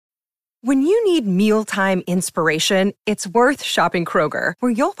When you need mealtime inspiration, it's worth shopping Kroger,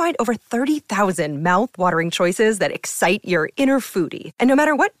 where you'll find over 30,000 mouth-watering choices that excite your inner foodie. And no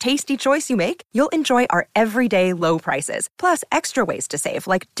matter what tasty choice you make, you'll enjoy our everyday low prices, plus extra ways to save,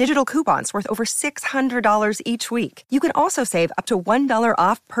 like digital coupons worth over $600 each week. You can also save up to $1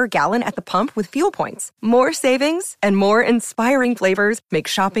 off per gallon at the pump with fuel points. More savings and more inspiring flavors make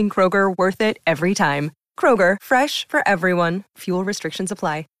shopping Kroger worth it every time. Kroger, fresh for everyone. Fuel restrictions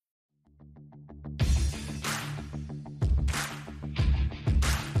apply.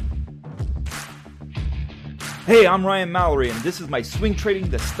 Hey, I'm Ryan Mallory, and this is my Swing Trading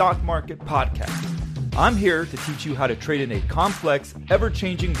the Stock Market podcast. I'm here to teach you how to trade in a complex,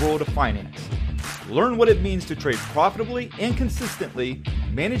 ever-changing world of finance. Learn what it means to trade profitably and consistently,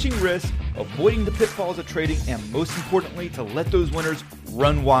 managing risk, avoiding the pitfalls of trading, and most importantly, to let those winners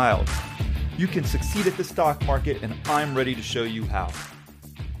run wild. You can succeed at the stock market, and I'm ready to show you how.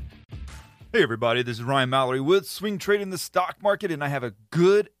 Hey everybody, this is Ryan Mallory with Swing Trading the Stock Market, and I have a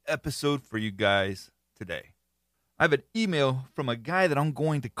good episode for you guys today. I have an email from a guy that I'm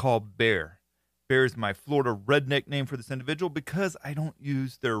going to call Bear. Bear is my Florida redneck name for this individual because I don't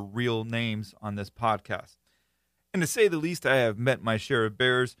use their real names on this podcast. And to say the least, I have met my share of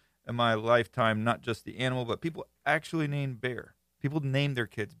bears in my lifetime, not just the animal, but people actually named Bear. People name their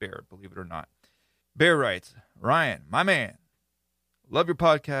kids Bear, believe it or not. Bear writes, Ryan, my man, love your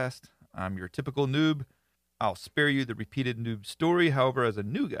podcast. I'm your typical noob. I'll spare you the repeated noob story. However, as a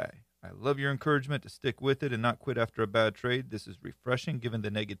new guy, I love your encouragement to stick with it and not quit after a bad trade. This is refreshing given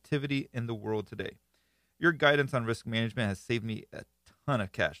the negativity in the world today. Your guidance on risk management has saved me a ton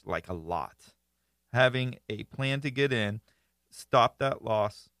of cash, like a lot. Having a plan to get in, stop that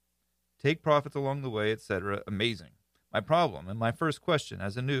loss, take profits along the way, etc. Amazing. My problem and my first question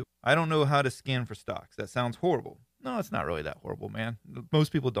as a noob, I don't know how to scan for stocks. That sounds horrible. No, it's not really that horrible, man.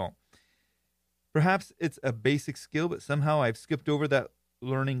 Most people don't. Perhaps it's a basic skill, but somehow I've skipped over that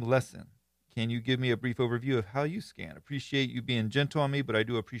learning lesson. Can you give me a brief overview of how you scan? Appreciate you being gentle on me, but I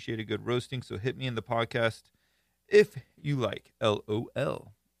do appreciate a good roasting, so hit me in the podcast if you like.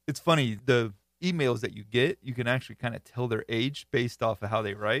 LOL. It's funny, the emails that you get, you can actually kind of tell their age based off of how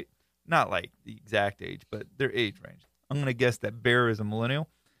they write. Not like the exact age, but their age range. I'm going to guess that Bear is a millennial.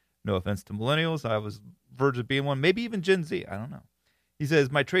 No offense to millennials. I was verge of being one. Maybe even Gen Z. I don't know. He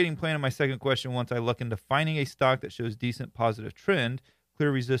says, my trading plan and my second question, once I look into finding a stock that shows decent positive trend, clear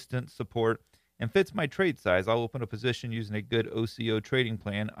resistance, support, and fits my trade size, I'll open a position using a good OCO trading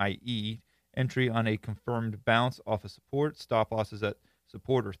plan, i.e. entry on a confirmed bounce off of support, stop losses at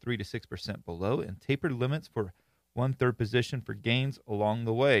support or 3 to 6% below, and tapered limits for 1/3 position for gains along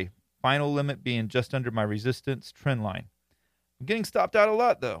the way. Final limit being just under my resistance trend line. I'm getting stopped out a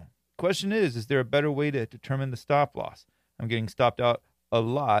lot, though. Question is there a better way to determine the stop loss? I'm getting stopped out a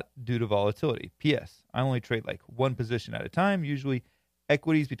lot due to volatility. P.S. I only trade like one position at a time, usually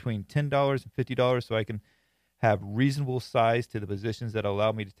equities between $10 and $50, so I can have reasonable size to the positions that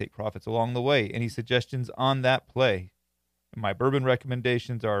allow me to take profits along the way. Any suggestions on that play? My bourbon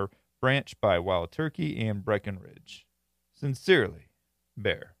recommendations are Branch by Wild Turkey and Breckenridge. Sincerely,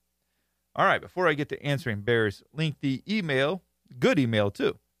 Bear. All right, before I get to answering Bear's lengthy email, good email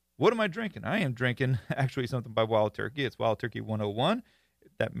too. What am I drinking? I am drinking actually something by Wild Turkey. It's Wild Turkey 101.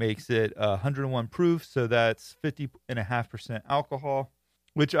 That makes it 101 proof, so that's 50.5% alcohol,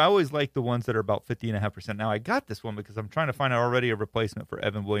 which I always like the ones that are about 50.5%. Now, I got this one because I'm trying to find already a replacement for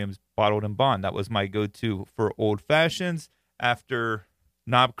Evan Williams Bottled in Bond. That was my go-to for old fashions after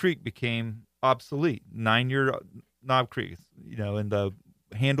Knob Creek became obsolete. 9-year Knob Creek, in the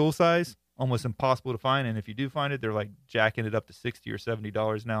handle size, almost impossible to find. And if you do find it, they're like jacking it up to $60 or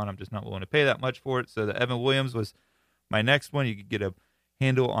 $70 now, and I'm just not willing to pay that much for it. So the Evan Williams was my next one. You could get a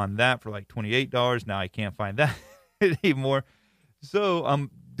handle on that for like $28. Now I can't find that anymore. So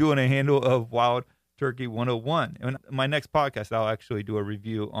I'm doing a handle of Wild Turkey 101. And in my next podcast, I'll actually do a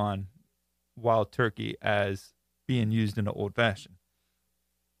review on Wild Turkey as being used in an old fashioned.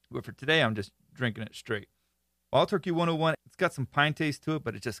 But for today, I'm just drinking it straight. Wild Turkey 101, it's got some pine taste to it,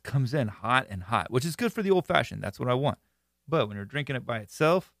 but it just comes in hot and hot, which is good for the old fashioned. That's what I want. But when you're drinking it by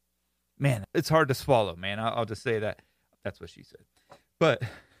itself, man, it's hard to swallow, man. I'll just say that. That's what she said. But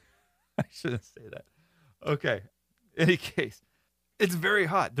I shouldn't say that. Okay. In any case, it's very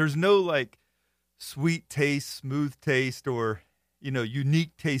hot. There's no like sweet taste, smooth taste, or,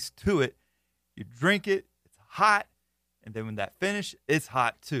 unique taste to it. You drink it, it's hot. And then when that finish, it's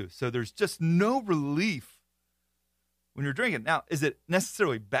hot too. So there's just no relief when you're drinking. Now, is it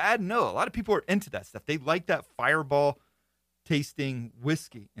necessarily bad? No. A lot of people are into that stuff. They like that fireball tasting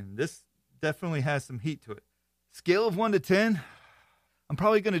whiskey. And this definitely has some heat to it. Scale of 1 to 10. I'm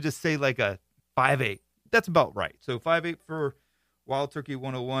probably going to just say like a 5.8. That's about right. So 5.8 for Wild Turkey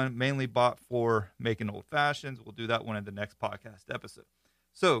 101, mainly bought for making old fashions. We'll do that one in the next podcast episode.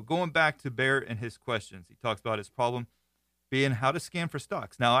 So going back to Barrett and his questions, he talks about his problem being how to scan for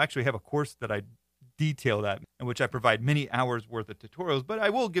stocks. Now, I actually have a course that I detail that, in which I provide many hours worth of tutorials, but I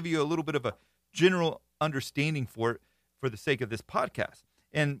will give you a little bit of a general understanding for it for the sake of this podcast.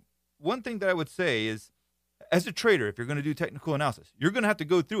 And one thing that I would say is, as a trader, if you're going to do technical analysis, you're going to have to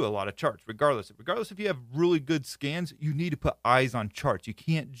go through a lot of charts, regardless if you have really good scans, you need to put eyes on charts. You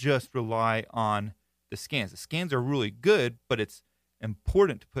can't just rely on the scans. The scans are really good, but it's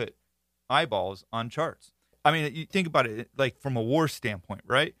important to put eyeballs on charts. I mean, you think about it like from a war standpoint,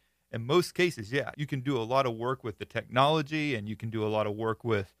 right? In most cases, yeah, you can do a lot of work with the technology, and you can do a lot of work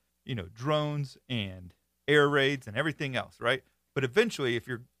with, drones and air raids and everything else, right? But eventually, if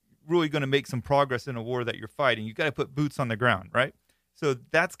you're really going to make some progress in a war that you're fighting, you got to put boots on the ground, right? So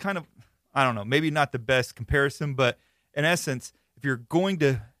that's kind of, I don't know, maybe not the best comparison, but in essence, if you're going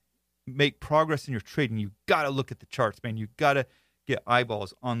to make progress in your trading, you got to look at the charts, man. You got to get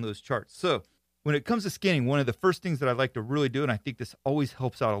eyeballs on those charts. So when it comes to scanning, one of the first things that I'd like to really do, and I think this always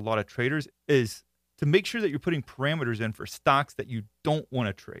helps out a lot of traders, is to make sure that you're putting parameters in for stocks that you don't want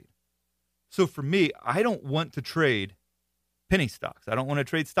to trade. So for me, I don't want to trade penny stocks. I don't want to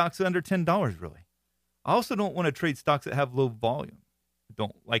trade stocks under $10, really. I also don't want to trade stocks that have low volume. I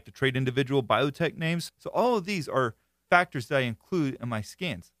don't like to trade individual biotech names. So all of these are factors that I include in my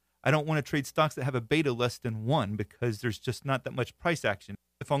scans. I don't want to trade stocks that have a beta less than 1 because there's just not that much price action.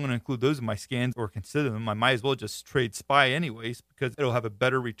 If I'm going to include those in my scans or consider them, I might as well just trade SPY anyways because it'll have a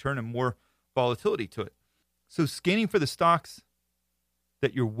better return and more volatility to it. So scanning for the stocks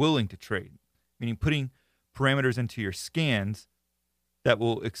that you're willing to trade, meaning putting parameters into your scans that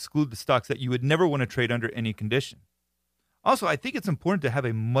will exclude the stocks that you would never want to trade under any condition. Also, I think it's important to have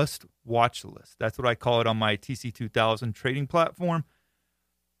a must-watch list. That's what I call it on my TC2000 trading platform.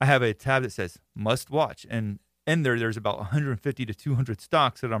 I have a tab that says must watch, and in there's about 150 to 200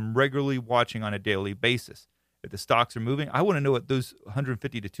 stocks that I'm regularly watching on a daily basis. If the stocks are moving, I want to know what those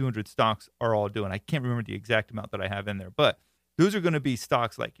 150 to 200 stocks are all doing. I can't remember the exact amount that I have in there, but those are going to be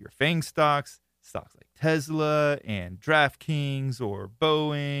stocks like your FANG stocks like Tesla and DraftKings or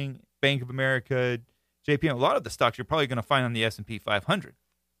Boeing, Bank of America, JPM. A lot of the stocks you're probably going to find on the S&P 500.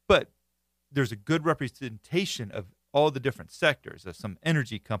 But there's a good representation of all the different sectors of some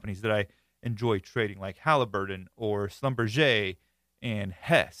energy companies that I enjoy trading, like Halliburton or Schlumberger and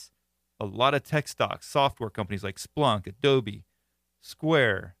Hess. A lot of tech stocks, software companies like Splunk, Adobe,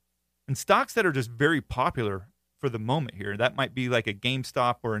 Square, and stocks that are just very popular for the moment here. That might be like a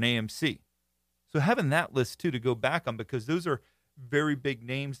GameStop or an AMC. So having that list, too, to go back on, because those are very big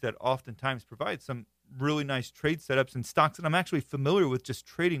names that oftentimes provide some really nice trade setups and stocks that I'm actually familiar with just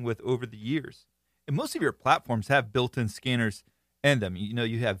trading with over the years. And most of your platforms have built-in scanners in them.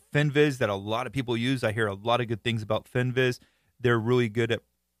 You have FinViz that a lot of people use. I hear a lot of good things about FinViz. They're really good at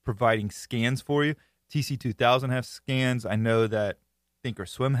providing scans for you. TC2000 has scans. I know that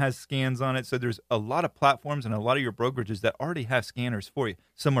Thinkorswim has scans on it. So there's a lot of platforms and a lot of your brokerages that already have scanners for you.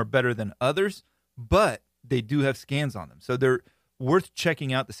 Some are better than others, but they do have scans on them. So they're worth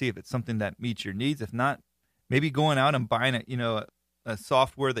checking out to see if it's something that meets your needs. If not, maybe going out and buying a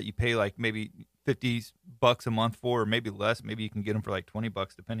software that you pay like maybe $50 a month for, or maybe less. Maybe you can get them for like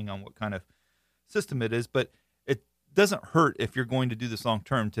 $20 depending on what kind of system it is. But it doesn't hurt if you're going to do this long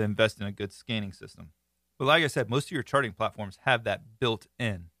term to invest in a good scanning system. But like I said, most of your charting platforms have that built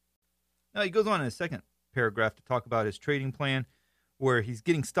in. Now he goes on in a second paragraph to talk about his trading plan where he's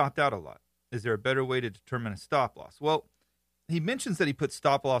getting stopped out a lot. Is there a better way to determine a stop loss? Well, he mentions that he puts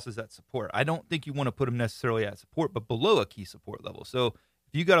stop losses at support. I don't think you want to put them necessarily at support, but below a key support level. So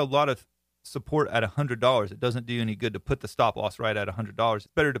if you got a lot of support at $100, it doesn't do any good to put the stop loss right at $100. It's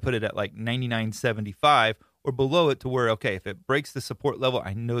better to put it at like $99.75 or below it to where, okay, if it breaks the support level,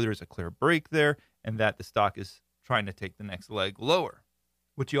 I know there's a clear break there and that the stock is trying to take the next leg lower.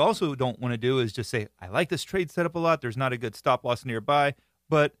 What you also don't want to do is just say, I like this trade setup a lot. There's not a good stop loss nearby,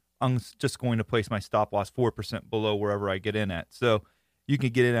 but I'm just going to place my stop loss 4% below wherever I get in at. So you can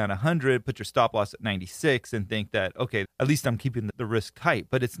get in at 100, put your stop loss at 96 and think that, okay, at least I'm keeping the risk tight.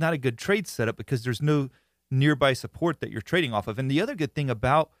 But it's not a good trade setup because there's no nearby support that you're trading off of. And the other good thing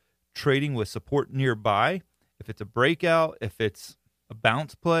about trading with support nearby, if it's a breakout, if it's a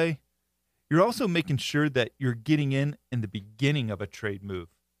bounce play, you're also making sure that you're getting in the beginning of a trade move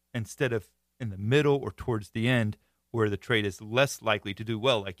instead of in the middle or towards the end where the trade is less likely to do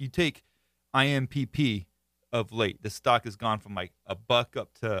well. Like you take IMPP of late, the stock has gone from like $1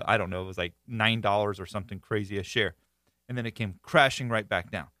 up to, I don't know, it was like $9 or something crazy a share. and then it came crashing right back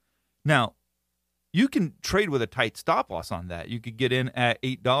down. Now, you can trade with a tight stop loss on that. You could get in at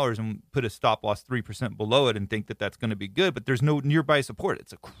 $8 and put a stop loss 3% below it and think that that's going to be good, but there's no nearby support.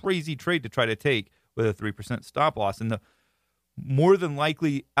 It's a crazy trade to try to take with a 3% stop loss, and the more than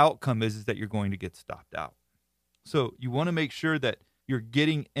likely outcome is that you're going to get stopped out. So you want to make sure that you're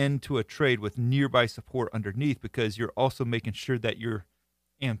getting into a trade with nearby support underneath, because you're also making sure that you're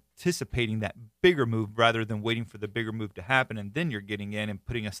anticipating that bigger move rather than waiting for the bigger move to happen, and then you're getting in and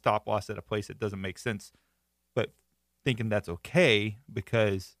putting a stop loss at a place that doesn't make sense, but thinking that's okay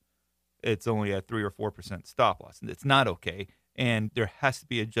because it's only a 3 or 4% stop loss. And it's not okay, and there has to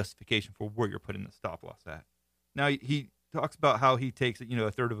be a justification for where you're putting the stop loss at. Now, he talks about how he takes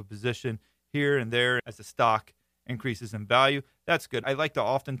a third of a position here and there as the stock increases in value. That's good. I like to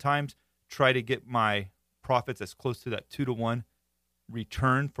oftentimes try to get my profits as close to that 2-to-1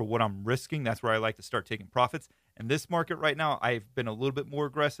 return for what I'm risking. That's where I like to start taking profits. In this market right now, I've been a little bit more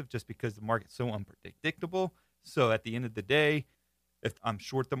aggressive just because the market's so unpredictable. So at the end of the day, if I'm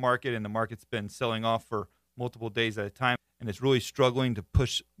short the market and the market's been selling off for multiple days at a time and it's really struggling to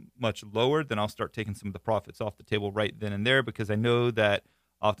push much lower, then I'll start taking some of the profits off the table right then and there, because I know that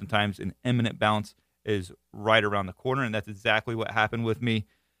oftentimes an imminent bounce is right around the corner. And that's exactly what happened with me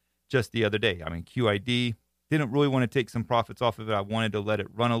just the other day. I mean, QID, didn't really want to take some profits off of it. I wanted to let it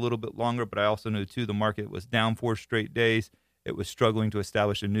run a little bit longer, but I also knew, too, the market was down 4 straight days. It was struggling to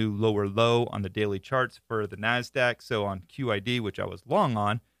establish a new lower low on the daily charts for the NASDAQ. So on QID, which I was long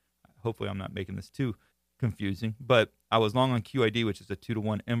on, hopefully I'm not making this too confusing, but I was long on QID, which is a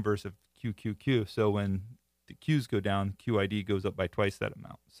 2-to-1 inverse of QQQ. So when the Qs go down, QID goes up by twice that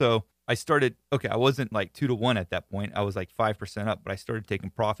amount. So I started, I wasn't like 2-to-1 at that point. I was like 5% up, but I started taking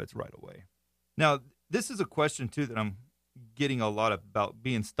profits right away. Now, this is a question, too, that I'm getting a lot about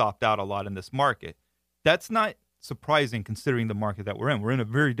being stopped out a lot in this market. That's not surprising considering the market that we're in. We're in a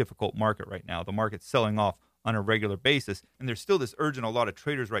very difficult market right now. The market's selling off on a regular basis, and there's still this urge in a lot of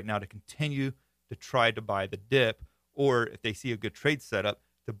traders right now to continue to try to buy the dip, or if they see a good trade setup,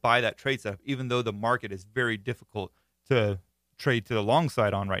 to buy that trade setup, even though the market is very difficult to trade to the long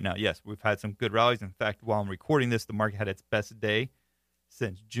side on right now. Yes, we've had some good rallies. In fact, while I'm recording this, the market had its best day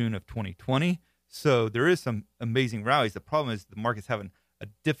since June of 2020. So there is some amazing rallies. The problem is the market's having a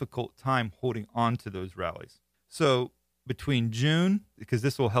difficult time holding on to those rallies. So between June, because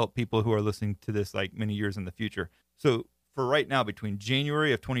this will help people who are listening to this like many years in the future. So for right now, between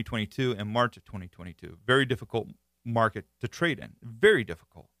January of 2022 and March of 2022, very difficult market to trade in, very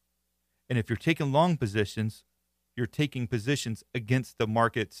difficult. And if you're taking long positions, you're taking positions against the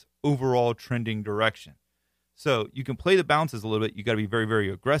market's overall trending direction. So you can play the bounces a little bit. You got to be very,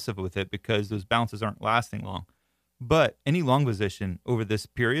 very aggressive with it because those bounces aren't lasting long. But any long position over this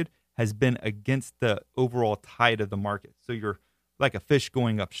period has been against the overall tide of the market. So you're like a fish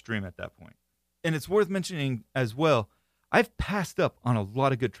going upstream at that point. And it's worth mentioning as well, I've passed up on a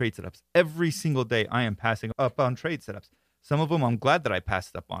lot of good trade setups. Every single day I am passing up on trade setups. Some of them I'm glad that I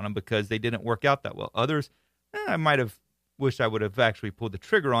passed up on them because they didn't work out that well. Others, I might have wished I would have actually pulled the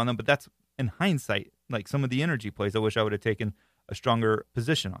trigger on them, but that's in hindsight. Like some of the energy plays, I wish I would have taken a stronger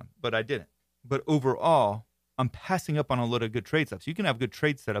position on, but I didn't. But overall, I'm passing up on a lot of good trade setups. You can have good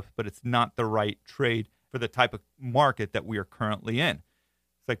trade setups, but it's not the right trade for the type of market that we are currently in.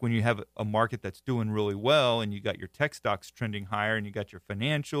 It's like when you have a market that's doing really well and you got your tech stocks trending higher and you got your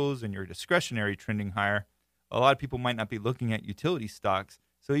financials and your discretionary trending higher, a lot of people might not be looking at utility stocks.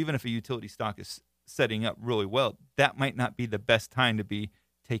 So even if a utility stock is setting up really well, that might not be the best time to be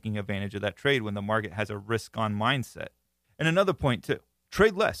taking advantage of that trade when the market has a risk-on mindset. And another point, too,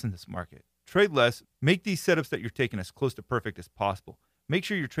 trade less in this market. Trade less. Make these setups that you're taking as close to perfect as possible. Make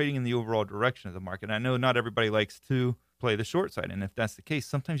sure you're trading in the overall direction of the market. I know not everybody likes to play the short side, and if that's the case,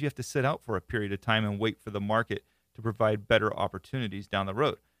 sometimes you have to sit out for a period of time and wait for the market to provide better opportunities down the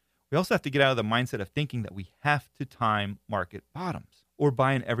road. We also have to get out of the mindset of thinking that we have to time market bottoms or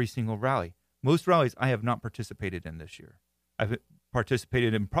buy in every single rally. Most rallies I have not participated in this year. I've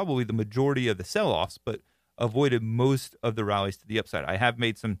participated in probably the majority of the sell-offs, but avoided most of the rallies to the upside. I have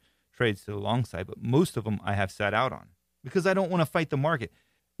made some trades to the long side, but most of them I have sat out on because I don't want to fight the market.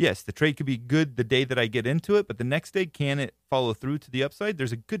 Yes, the trade could be good the day that I get into it, but the next day, can it follow through to the upside?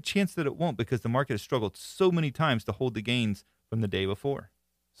 There's a good chance that it won't because the market has struggled so many times to hold the gains from the day before.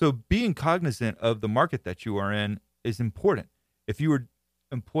 So being cognizant of the market that you are in is important. If you were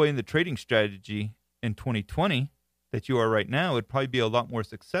employing the trading strategy in 2020 that you are right now, it'd probably be a lot more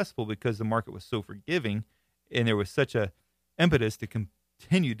successful because the market was so forgiving and there was such a impetus to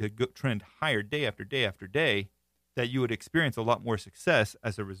continue to trend higher day after day after day that you would experience a lot more success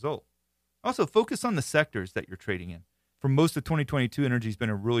as a result. Also, focus on the sectors that you're trading in. For most of 2022, energy's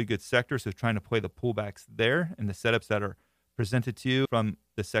been a really good sector, so trying to play the pullbacks there and the setups that are presented to you from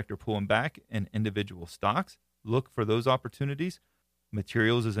the sector pulling back in individual stocks. Look for those opportunities.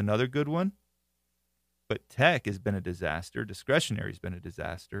 Materials is another good one. But tech has been a disaster. Discretionary has been a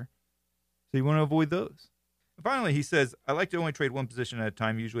disaster. So you want to avoid those. And finally, he says, I like to only trade one position at a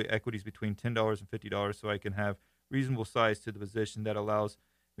time, usually equities between $10 and $50, so I can have reasonable size to the position that allows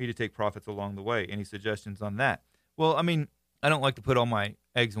me to take profits along the way. Any suggestions on that? Well, I mean, I don't like to put all my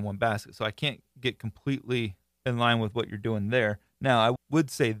eggs in one basket, so I can't get completely in line with what you're doing there. Now, I would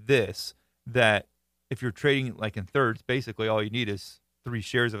say this, that if you're trading like in thirds, basically all you need is 3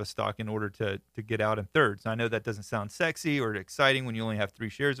 shares of a stock in order to get out in thirds. Now, I know that doesn't sound sexy or exciting when you only have 3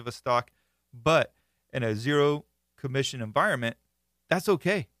 shares of a stock, but in a zero commission environment, that's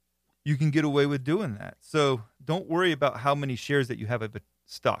okay. You can get away with doing that. So don't worry about how many shares that you have of a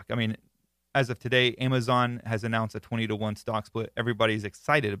stock. I mean, as of today, Amazon has announced a 20-to-1 stock split. Everybody's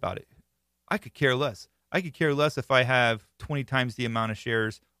excited about it. I could care less. I could care less if I have 20 times the amount of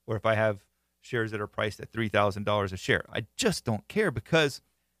shares or if I have shares that are priced at $3,000 a share. I just don't care because,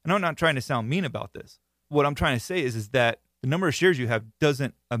 and I'm not trying to sound mean about this. What I'm trying to say is that the number of shares you have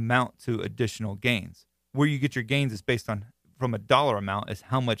doesn't amount to additional gains. Where you get your gains is based on, from a dollar amount, is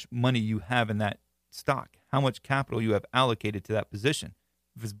how much money you have in that stock, how much capital you have allocated to that position.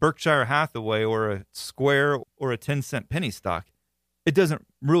 If it's Berkshire Hathaway or a Square or a 10-cent penny stock, it doesn't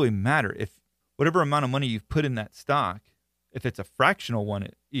really matter. If whatever amount of money you've put in that stock, if it's a fractional one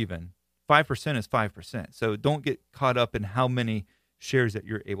even, 5% is 5%. So don't get caught up in how many shares that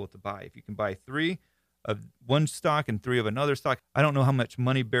you're able to buy. If you can buy 3 of one stock and 3 of another stock, I don't know how much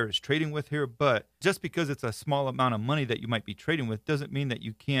money Bear is trading with here, but just because it's a small amount of money that you might be trading with doesn't mean that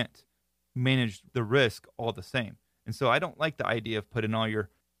you can't manage the risk all the same. And so I don't like the idea of putting all your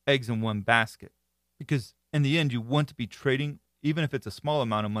eggs in one basket, because in the end, you want to be trading, even if it's a small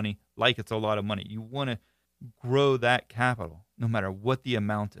amount of money, like it's a lot of money. You want to grow that capital no matter what the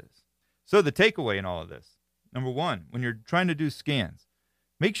amount is. So the takeaway in all of this, number 1, when you're trying to do scans,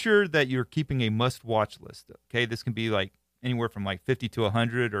 make sure that you're keeping a must-watch list. Okay, this can be like anywhere from like 50 to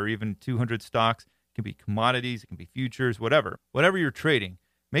 100 or even 200 stocks. It can be commodities, it can be futures, whatever. Whatever you're trading,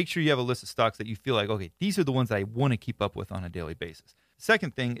 make sure you have a list of stocks that you feel like, okay, these are the ones that I want to keep up with on a daily basis.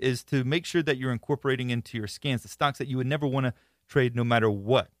 Second thing is to make sure that you're incorporating into your scans the stocks that you would never want to trade no matter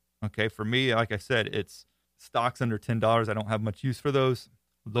what. Okay, for me, like I said, it's stocks under $10. I don't have much use for those.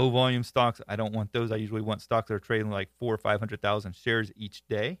 Low volume stocks, I don't want those. I usually want stocks that are trading like 400,000 or 500,000 shares each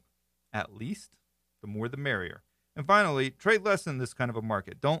day, at least. The more the merrier. And finally, trade less in this kind of a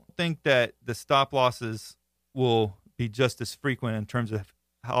market. Don't think that the stop losses will be just as frequent in terms of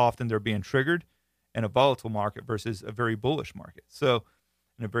how often they're being triggered in a volatile market versus a very bullish market. So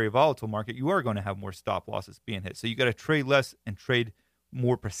in a very volatile market, you are going to have more stop losses being hit. So you got to trade less and trade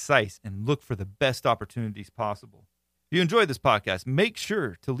more precise and look for the best opportunities possible. If you enjoyed this podcast, make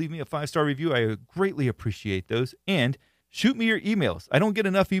sure to leave me a 5-star review. I greatly appreciate those. And shoot me your emails. I don't get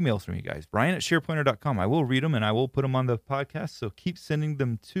enough emails from you guys. Brian@SharePlanner.com. I will read them and I will put them on the podcast. So keep sending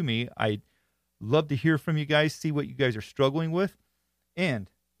them to me. I'd love to hear from you guys, see what you guys are struggling with. And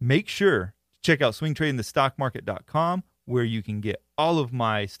make sure to check out swingtradingthestockmarket.com, where you can get all of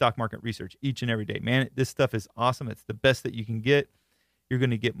my stock market research each and every day. Man, this stuff is awesome. It's the best that you can get. You're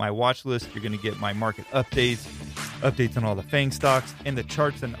going to get my watch list. You're going to get my market updates on all the FANG stocks, and the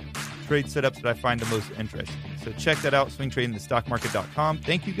charts and trade setups that I find the most interesting. So check that out, swingtradingthestockmarket.com.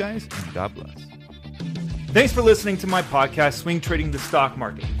 Thank you guys, and God bless. Thanks for listening to my podcast, Swing Trading the Stock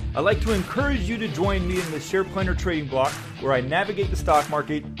Market. I'd like to encourage you to join me in the Share Planner Trading Block, where I navigate the stock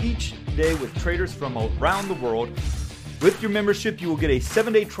market each day with traders from around the world. With your membership, you will get a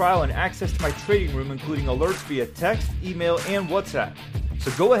 7-day trial and access to my trading room, including alerts via text, email, and WhatsApp.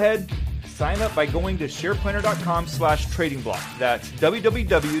 So go ahead, sign up by going to shareplanner.com/trading block. That's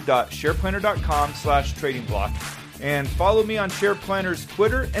www.shareplanner.com/trading block. And follow me on Share Planner's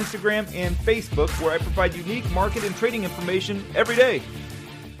Twitter, Instagram, and Facebook, where I provide unique market and trading information every day.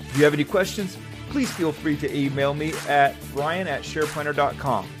 If you have any questions, please feel free to email me at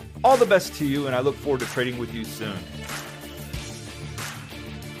brian@shareplanner.com. All the best to you, and I look forward to trading with you soon.